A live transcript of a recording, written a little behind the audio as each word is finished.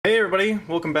everybody,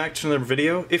 welcome back to another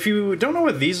video. If you don't know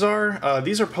what these are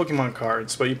Pokemon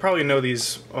cards, but you probably know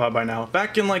these by now.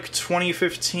 Back in like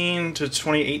 2015 to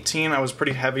 2018, I was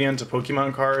pretty heavy into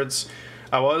Pokemon cards.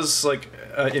 I was like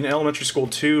in elementary school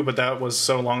too, but that was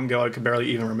so long ago I could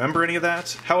barely even remember any of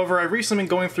that. However, I've recently been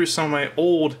going through some of my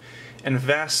old and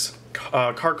vast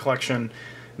card collection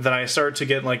that I started to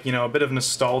get like, you know, a bit of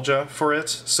nostalgia for it.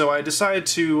 So I decided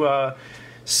to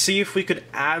see if we could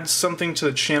add something to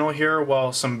the channel here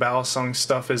while some battle selling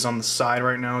stuff is on the side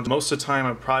right now. Most of the time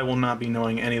I probably will not be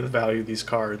knowing any of the value of these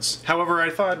cards. However, I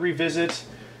thought I'd revisit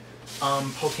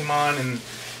Pokemon and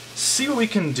see what we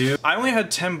can do. I only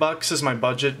had 10 bucks as my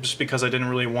budget just because I didn't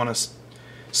really want to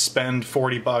spend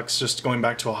 40 bucks just going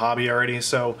back to a hobby already.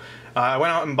 So I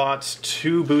went out and bought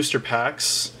 2 booster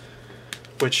packs,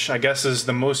 which I guess is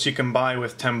the most you can buy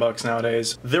with 10 bucks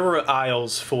nowadays. There were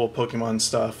aisles full of Pokemon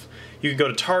stuff. You could go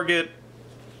to Target,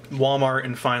 Walmart,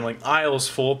 and find like aisles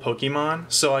full of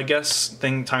Pokemon. So I guess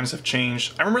times have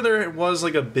changed. I remember there was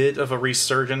like a bit of a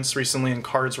resurgence recently and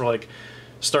cards were like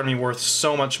starting to be worth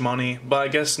so much money. But I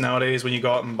guess nowadays when you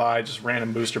go out and buy just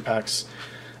random booster packs,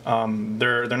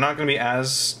 they're not going to be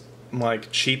as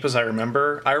like cheap as I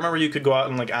remember. I remember you could go out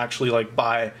and like actually like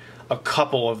buy a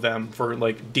couple of them for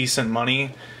like decent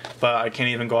money, but I can't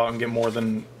even go out and get more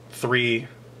than 3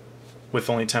 with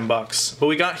only 10 bucks. But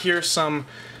we got here some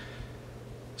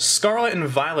Scarlet and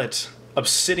Violet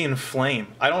Obsidian Flame.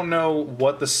 I don't know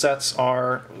what the sets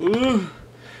are.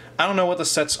 I don't know what the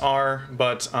sets are,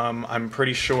 but I'm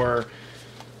pretty sure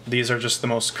these are just the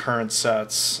most current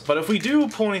sets. But if we do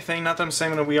pull anything, not that I'm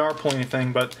saying that we are pulling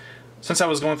anything, but since I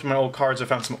was going through my old cards, I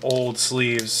found some old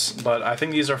sleeves. But I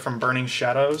think these are from Burning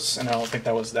Shadows, and I don't think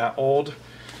that was that old.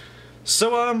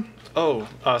 So,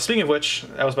 speaking of which,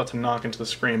 I was about to knock into the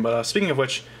screen, but speaking of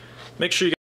which, make sure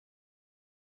you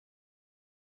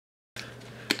guys...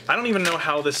 I don't even know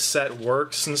how this set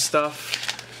works and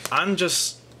stuff. I'm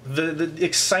just... The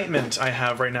excitement I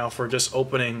have right now for just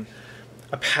opening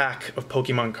a pack of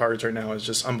Pokemon cards right now is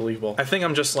just unbelievable. I think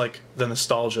I'm just like, the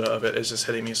nostalgia of it is just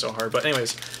hitting me so hard. But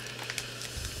anyways,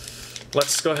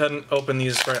 let's go ahead and open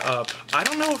these right up. I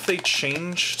don't know if they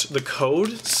changed the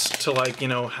codes to like, you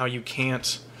know, how you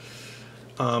can't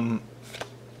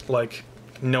like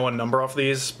know a number off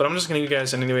these, but I'm just gonna give you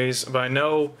guys anyways. But I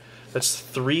know that's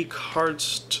 3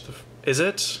 cards to the... Is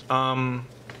it?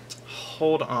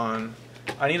 Hold on.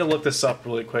 I need to look this up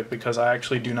really quick because I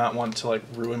actually do not want to like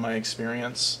ruin my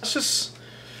experience.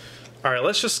 Alright,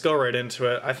 let's just go right into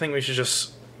it. I think we should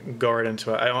just go right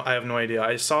into it. I have no idea.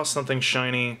 I saw something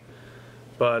shiny,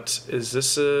 but is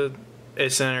this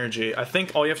it's an energy. I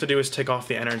think all you have to do is take off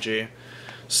the energy.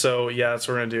 So yeah, that's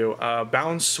what we're gonna do.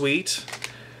 Bound Sweet,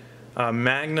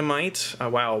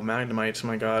 Magnemite. Wow, Magnemite, oh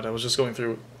my god, I was just going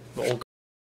through the old...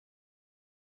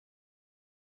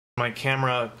 My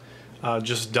camera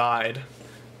just died.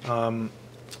 So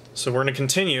we're gonna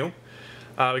continue.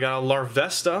 We got a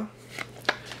Larvesta,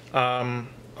 a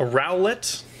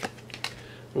Rowlet,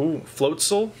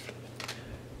 Floatzel,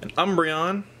 an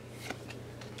Umbreon,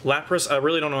 Lapras. I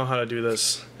really don't know how to do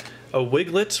this. A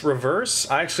Wiglet Reverse.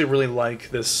 I actually really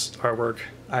like this artwork.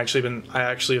 I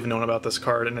actually have known about this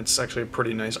card, and it's actually a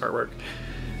pretty nice artwork.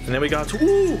 And then we got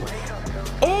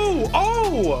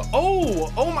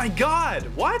oh my god!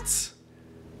 What?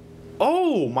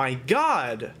 Oh my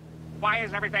god! Why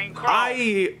is everything crawl?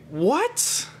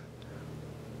 What?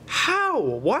 How?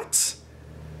 What?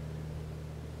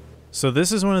 So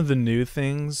this is one of the new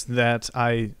things that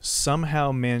I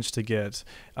somehow managed to get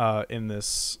in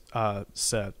this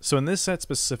set. So in this set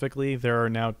specifically, there are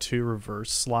now 2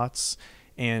 reverse slots,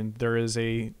 and there is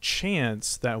a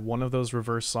chance that one of those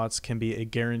reverse slots can be a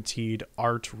guaranteed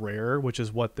art rare, which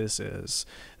is what this is.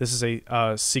 This is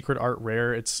a secret art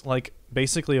rare. It's like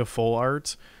basically a full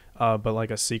art, but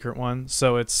like a secret one.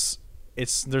 So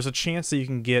there's a chance that you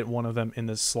can get one of them in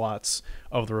the slots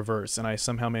of the reverse, and I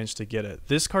somehow managed to get it.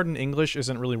 This card in English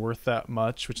isn't really worth that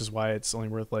much, which is why it's only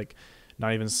worth like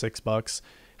not even 6 bucks.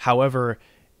 However,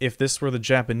 if this were the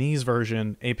Japanese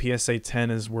version, a PSA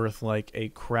 10 is worth like a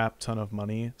crap ton of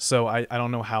money. So I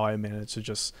don't know how I managed to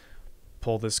just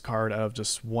pull this card out of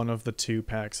just one of the 2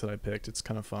 packs that I picked. It's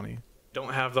kind of funny.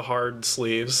 Don't have the hard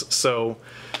sleeves, so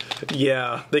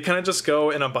yeah, they kind of just go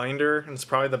in a binder, and it's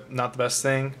probably not the best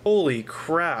thing. Holy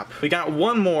crap. We got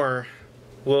one more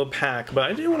little pack, but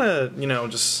I do want to, you know,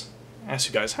 just ask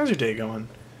you guys, how's your day going?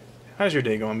 How's your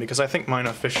day going? Because I think mine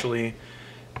officially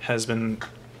has been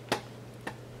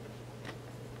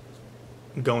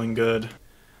going good.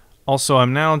 Also,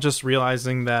 I'm now just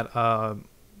realizing that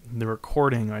the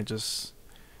recording I just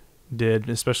did,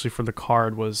 especially for the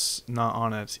card, was not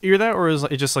on it. Either that or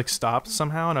it just like stopped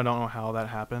somehow, and I don't know how that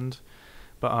happened.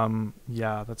 But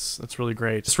yeah, that's really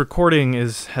great. This recording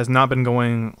has not been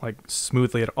going like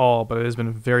smoothly at all, but it has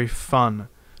been very fun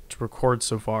to record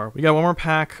so far. We got one more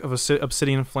pack of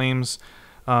Obsidian Flames.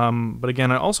 But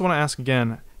again, I also want to ask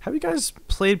again, have you guys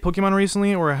played Pokemon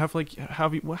recently, or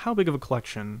how big of a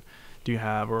collection do you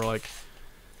have, or like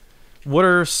what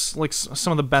are like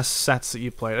some of the best sets that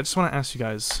you played? I just want to ask you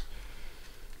guys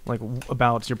like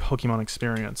about your Pokemon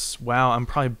experience. Wow, I'm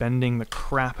probably bending the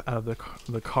crap out of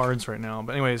the cards right now.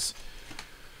 But anyways,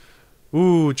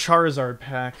 ooh, Charizard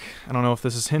pack. I don't know if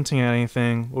this is hinting at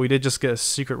anything, but we did just get a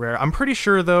secret rare. I'm pretty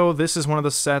sure though this is one of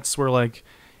the sets where like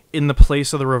in the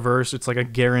place of the reverse, it's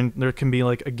like there can be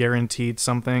like a guaranteed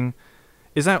something.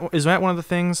 Is that one of the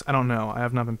things? I don't know. I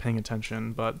have not been paying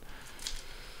attention, but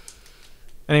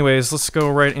anyways, let's go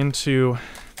right into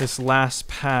this last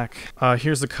pack.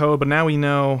 Here's the code, but now we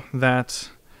know that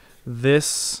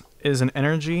this is an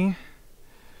energy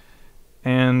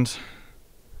and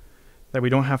that we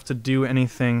don't have to do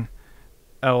anything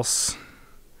else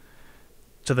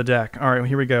to the deck. All right,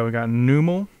 here we go. We got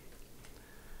Numel,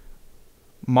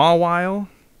 Mawile,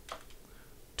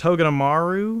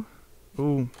 Togedemaru,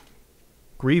 ooh,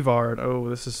 Greavard. Oh,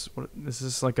 this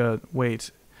is like a wait.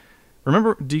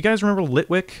 Do you guys remember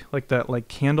Litwick, like that like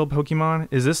candle Pokemon?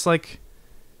 Is this like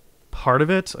part of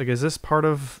it? Like, is this part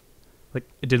of like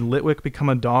did Litwick become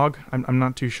a dog? I'm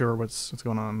not too sure what's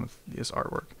going on with this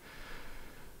artwork.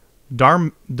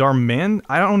 Darman.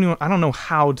 I don't know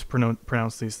how to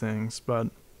pronounce these things, but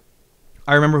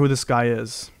I remember who this guy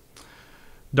is.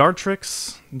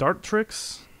 Dartrix. I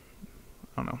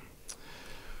don't know.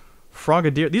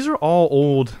 Frogadier. These are all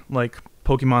old like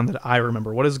Pokemon that I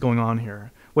remember. What is going on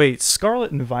here? Wait,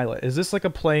 Scarlet and Violet. Is this like a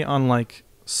play on like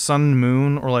Sun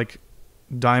Moon or like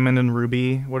Diamond and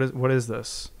Ruby? What is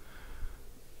this?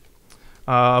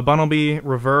 Bunnelby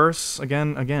reverse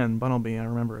again. Bunnelby. I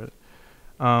remember it.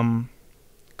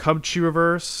 Cubchoo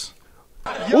reverse.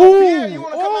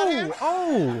 Oh.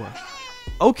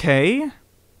 Okay.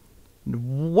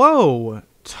 Whoa.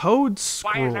 Toadscroll.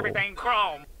 Why is everything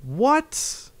chrome?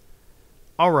 What?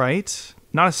 All right.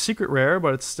 Not a secret rare,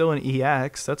 but it's still an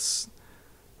EX. That's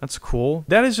cool.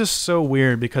 That is just so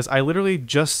weird because I literally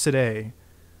just today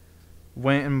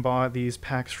went and bought these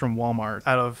packs from Walmart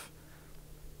out of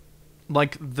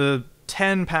like the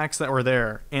 10 packs that were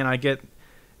there, and I get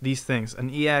these things,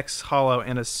 an EX, holo,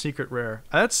 and a secret rare.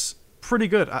 That's pretty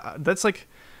good. That's like,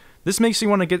 this makes me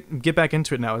want to get back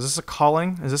into it now. Is this a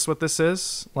calling? Is this what this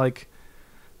is? Like,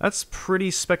 that's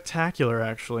pretty spectacular,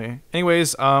 actually.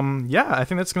 Anyways, yeah, I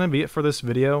think that's going to be it for this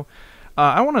video.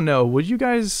 I want to know, would you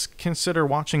guys consider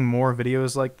watching more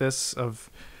videos like this of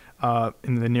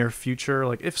in the near future?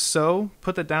 Like, if so,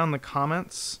 put that down in the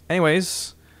comments.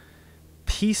 Anyways,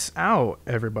 peace out,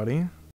 everybody.